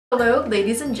Hello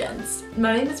ladies and gents,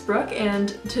 my name is Brooke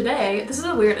and today, this is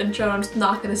a weird intro and I'm just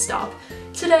not going to stop.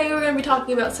 Today we're going to be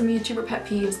talking about some YouTuber pet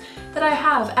peeves that I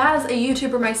have as a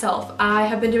YouTuber myself. I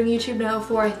have been doing YouTube now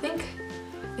for I think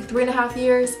like 3.5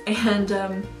 years and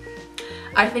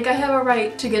I think I have a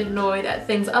right to get annoyed at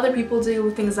things other people do,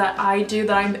 things that I do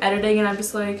that I'm editing and I'm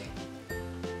just like,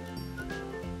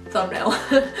 thumbnail.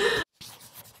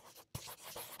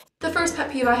 The first pet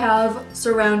peeve I have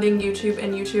surrounding YouTube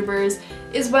and YouTubers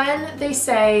is when they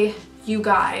say you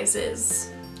guyses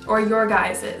or your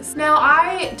guyses. Now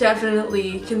I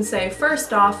definitely can say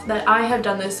first off that I have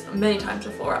done this many times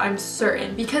before, I'm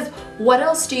certain, because what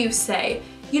else do you say?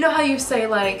 You know how you say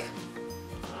like,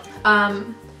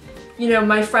 you know,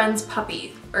 my friend's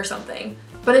puppy or something.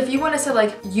 But if you want to say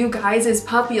like, you guys'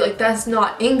 puppy, like that's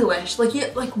not English.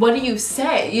 Like, what do you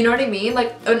say? You know what I mean?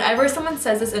 Like whenever someone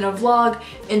says this in a vlog,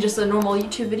 in just a normal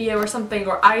YouTube video or something,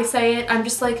 or I say it, I'm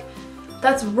just like,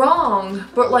 that's wrong.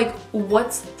 But like,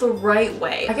 what's the right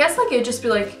way? I guess like it'd just be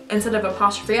like, instead of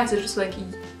apostrophe S, it'd just be like,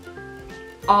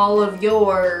 all of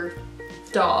your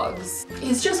dogs.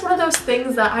 It's just one of those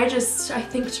things that I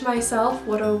think to myself,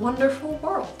 what a wonderful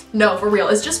world. No, for real,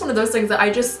 it's just one of those things that I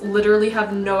just literally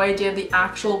have no idea the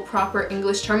actual proper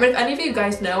English term. And if any of you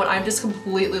guys know and I'm just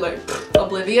completely like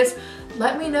oblivious,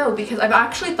 let me know because I've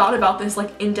actually thought about this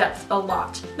like in depth a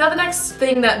lot. Now the next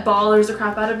thing that bothers the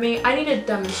crap out of me, I need to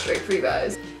demonstrate for you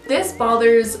guys. This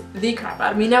bothers the crap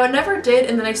out of me. Now it never did,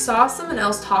 and then I saw someone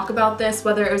else talk about this,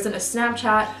 whether it was in a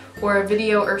Snapchat or a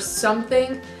video or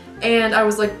something, and I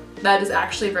was like, that is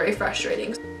actually very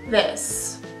frustrating.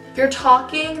 This. If you're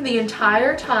talking the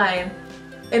entire time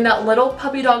and that little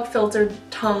puppy dog filter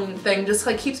tongue thing just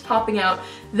like keeps popping out,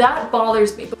 that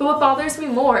bothers me. But what bothers me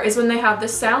more is when they have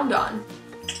this sound on.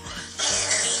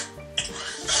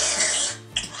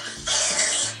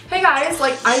 Hey guys,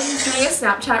 like I'm doing a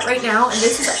Snapchat right now and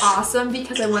this is awesome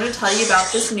because I want to tell you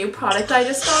about this new product I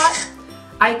just got.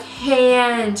 I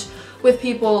can't with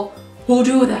people who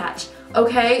do that.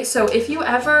 Okay, so if you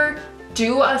ever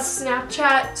do a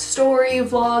Snapchat story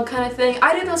vlog kind of thing,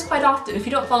 I do those quite often. If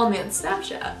you don't follow me on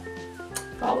Snapchat,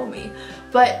 follow me.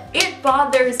 But it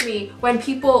bothers me when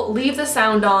people leave the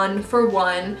sound on for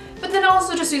one, but then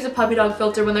also just use a puppy dog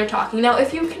filter when they're talking. Now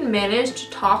if you can manage to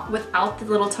talk without the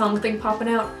little tongue thing popping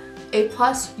out, A+,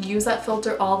 use that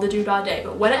filter all the doodah day.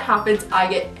 But when it happens, I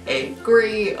get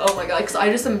angry. Oh my god, because I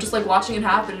just am just like watching it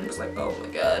happen and just like, oh my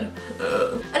god.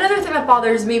 Ugh. Another thing that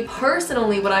bothers me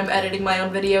personally when I'm editing my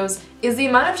own videos is the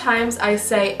amount of times I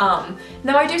say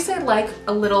Now I do say like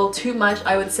a little too much,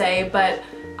 I would say, but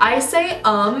I say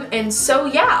and so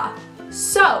yeah.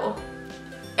 So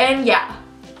and yeah.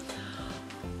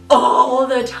 All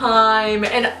the time,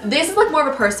 and this is like more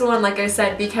of a personal one, like I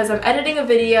said, because I'm editing a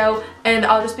video and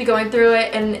I'll just be going through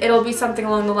it and it'll be something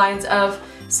along the lines of,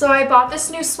 so I bought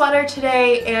this new sweater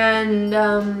today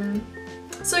and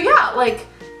so yeah, like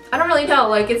I don't really know,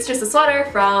 like it's just a sweater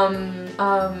from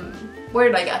where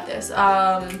did I get this,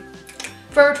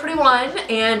 Forever 21,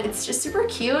 and it's just super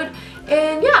cute,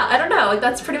 and yeah, I don't know, like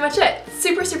that's pretty much it.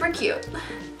 Super cute.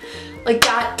 Like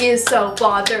that is so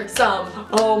bothersome.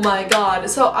 Oh my god.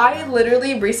 So I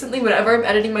literally recently, whenever I'm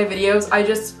editing my videos,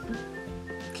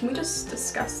 can we just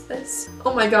discuss this?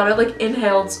 Oh my god, I like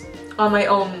inhaled on my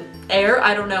own air.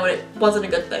 I don't know, and it wasn't a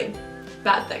good thing.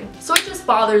 Bad thing. So it just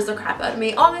bothers the crap out of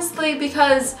me, honestly,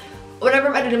 because whenever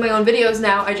I'm editing my own videos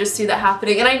now, I just see that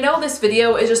happening. And I know this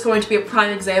video is just going to be a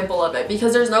prime example of it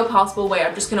because there's no possible way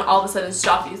I'm just gonna all of a sudden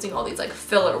stop using all these like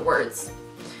filler words.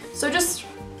 So just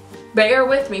bear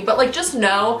with me, but like just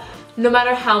know, no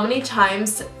matter how many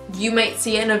times you might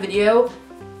see it in a video,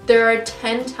 there are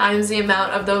 10 times the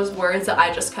amount of those words that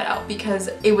I just cut out because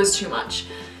it was too much.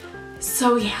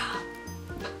 So yeah,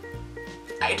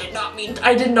 I did not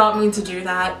mean to do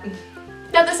that.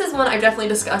 Now this is one I've definitely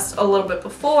discussed a little bit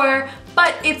before,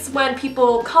 but it's when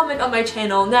people comment on my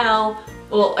channel now.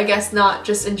 Well, I guess not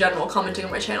just in general commenting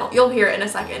on my channel. You'll hear it in a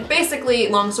second. Basically,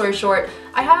 long story short,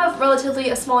 I have relatively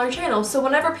a smaller channel, so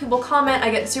whenever people comment,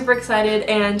 I get super excited,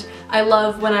 and I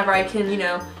love whenever I can, you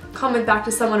know, comment back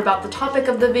to someone about the topic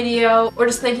of the video, or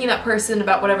just thanking that person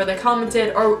about whatever they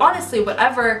commented, or honestly,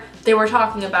 whatever they were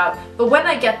talking about. But when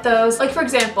I get those, like for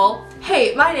example,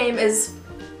 hey, my name is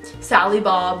Sally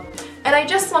Bob, and I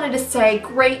just wanted to say,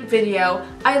 great video.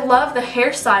 I love the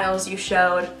hairstyles you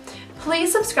showed.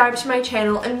 Please subscribe to my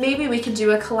channel and maybe we can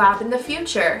do a collab in the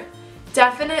future.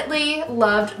 Definitely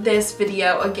loved this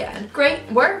video again.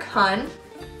 Great work, hun.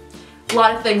 A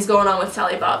lot of things going on with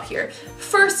Sally Bob here.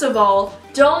 First of all,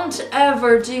 don't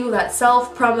ever do that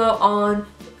self-promo on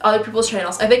other people's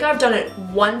channels. I think I've done it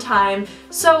one time.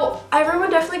 So everyone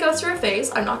definitely goes through a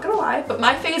phase, I'm not gonna lie, but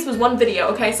my phase was one video,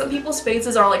 okay? Some people's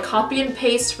phases are like copy and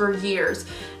paste for years.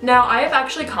 Now, I have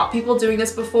actually caught people doing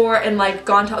this before and like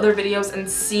gone to other videos and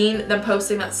seen them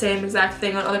posting that same exact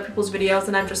thing on other people's videos,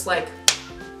 and I'm just like,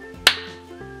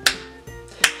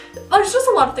 there's just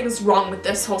a lot of things wrong with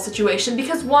this whole situation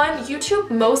because one, YouTube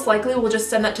most likely will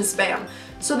just send that to spam.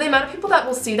 So the amount of people that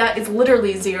will see that is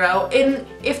literally zero, and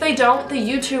if they don't, the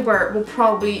YouTuber will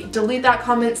probably delete that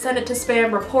comment, send it to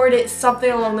spam, report it,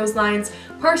 something along those lines.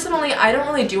 Personally, I don't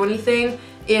really do anything.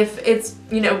 If it's,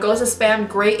 you know, goes to spam,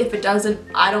 great. If it doesn't,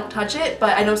 I don't touch it,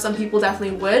 but I know some people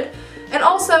definitely would. And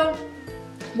also,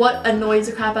 what annoys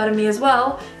the crap out of me as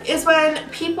well is when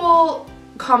people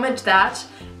comment that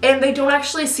and they don't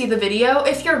actually see the video.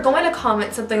 If you're going to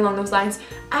comment something along those lines,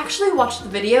 actually watch the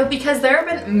video, because there have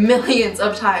been millions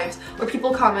of times where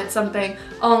people comment something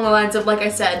along the lines of, like I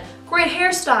said, great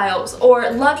hairstyles, or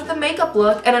loved the makeup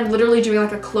look, and I'm literally doing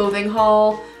like a clothing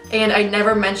haul and I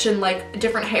never mention like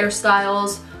different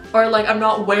hairstyles, or like I'm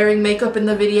not wearing makeup in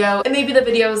the video, and maybe the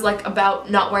video is like about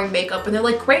not wearing makeup and they're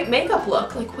like, great makeup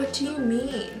look. Like, what do you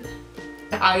mean?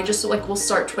 I just like will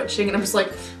start twitching and I'm just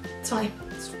like, it's fine.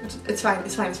 It's fine,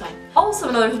 it's fine, it's fine. Also,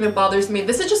 another thing that bothers me,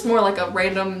 this is just more like a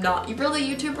random, not really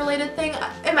YouTube related thing.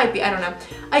 It might be, I don't know.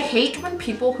 I hate when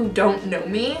people who don't know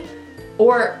me,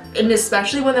 and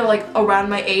especially when they're like around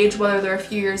my age, whether they're a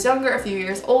few years younger, a few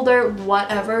years older,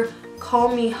 whatever,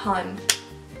 call me hun.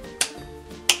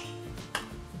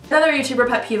 Another YouTuber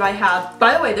pet peeve I have,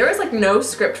 by the way, there is like no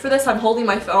script for this, I'm holding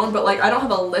my phone, but like I don't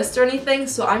have a list or anything,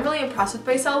 so I'm really impressed with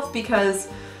myself because,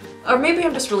 or maybe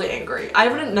I'm just really angry. I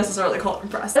wouldn't necessarily call it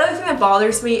impressed. Another thing that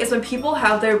bothers me is when people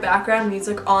have their background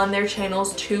music on their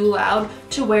channels too loud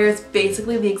to where it's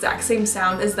basically the exact same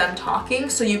sound as them talking,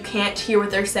 so you can't hear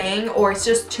what they're saying, or it's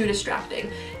just too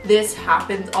distracting. This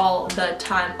happens all the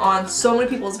time on so many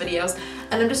people's videos,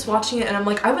 and I'm just watching it and I'm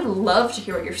like, I would love to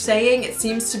hear what you're saying. It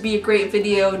seems to be a great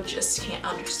video, just can't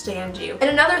understand you. And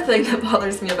another thing that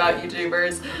bothers me about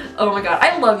YouTubers, oh my god,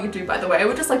 I love YouTube, by the way. I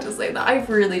would just like to say that. I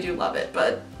really do love it,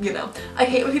 but you know, I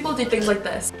hate when people do things like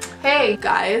this. Hey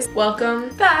guys,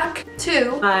 welcome back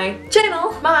to my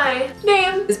channel. My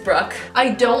name is Brooke. I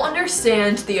don't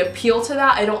understand the appeal to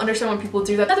that. I don't understand when people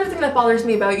do that. Another thing that bothers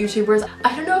me about YouTubers,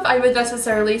 I don't know if I would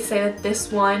necessarily say that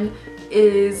this one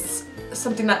is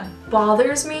something that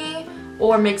bothers me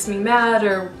or makes me mad,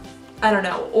 or I don't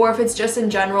know, or if it's just in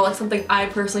general like something I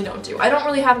personally don't do. I don't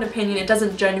really have an opinion. It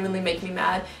doesn't genuinely make me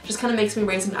mad. It just kind of makes me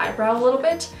raise an eyebrow a little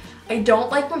bit. I don't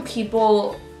like when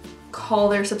people call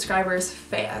their subscribers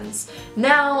fans.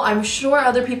 Now, I'm sure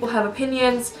other people have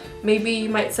opinions. Maybe you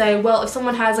might say, well, if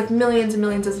someone has like millions and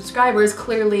millions of subscribers,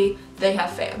 clearly they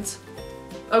have fans.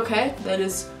 Okay, that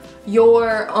is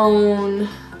your own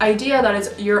idea, that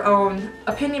is your own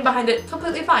opinion behind it,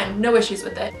 completely fine, no issues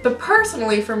with it. But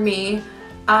personally for me,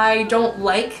 I don't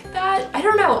like that. I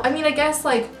don't know, I mean, I guess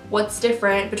like what's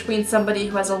different between somebody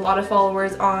who has a lot of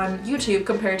followers on YouTube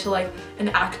compared to like an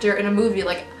actor in a movie?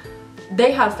 Like,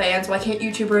 they have fans, why can't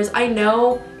YouTubers? I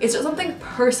know it's just something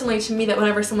personally to me that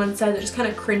whenever someone says it, I just kind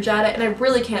of cringe at it, and I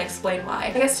really can't explain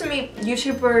why. I guess to me,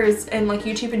 YouTubers and like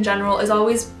YouTube in general is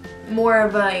always more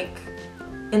of like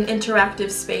an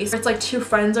interactive space. It's like two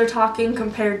friends are talking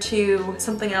compared to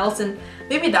something else, and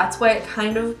maybe that's why it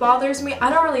kind of bothers me. I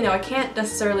don't really know, I can't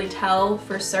necessarily tell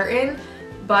for certain,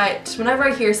 but whenever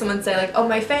I hear someone say like, oh,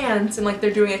 my fans, and like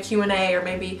they're doing a Q&A or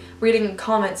maybe reading a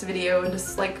comments video and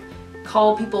just like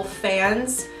call people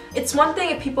fans. It's one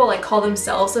thing if people like call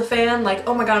themselves a fan, like,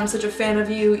 oh my god, I'm such a fan of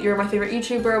you, you're my favorite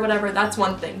YouTuber, or whatever, that's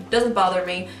one thing. Doesn't bother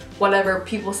me, whatever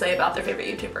people say about their favorite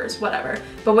YouTubers, whatever.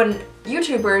 But when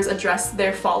YouTubers address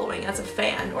their following as a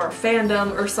fan or a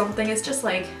fandom or something, it's just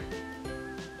like...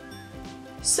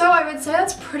 So I would say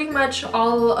that's pretty much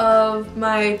all of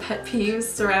my pet peeves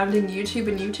surrounding YouTube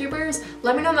and YouTubers.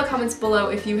 Let me know in the comments below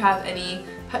if you have any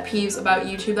pet peeves about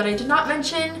YouTube that I did not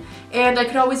mention, and I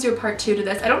could always do a part 2 to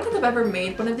this. I don't think I've ever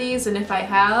made one of these, and if I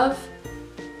have,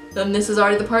 then this is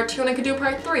already the part 2 and I could do a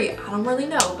part 3. I don't really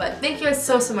know, but thank you guys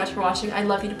so much for watching. I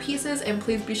love you to pieces, and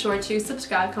please be sure to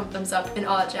subscribe, comment, thumbs up, and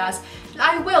all that jazz. And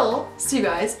I will see you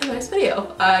guys in the next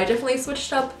video. I definitely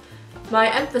switched up my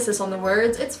emphasis on the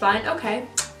words. It's fine. Okay.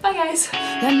 Bye guys.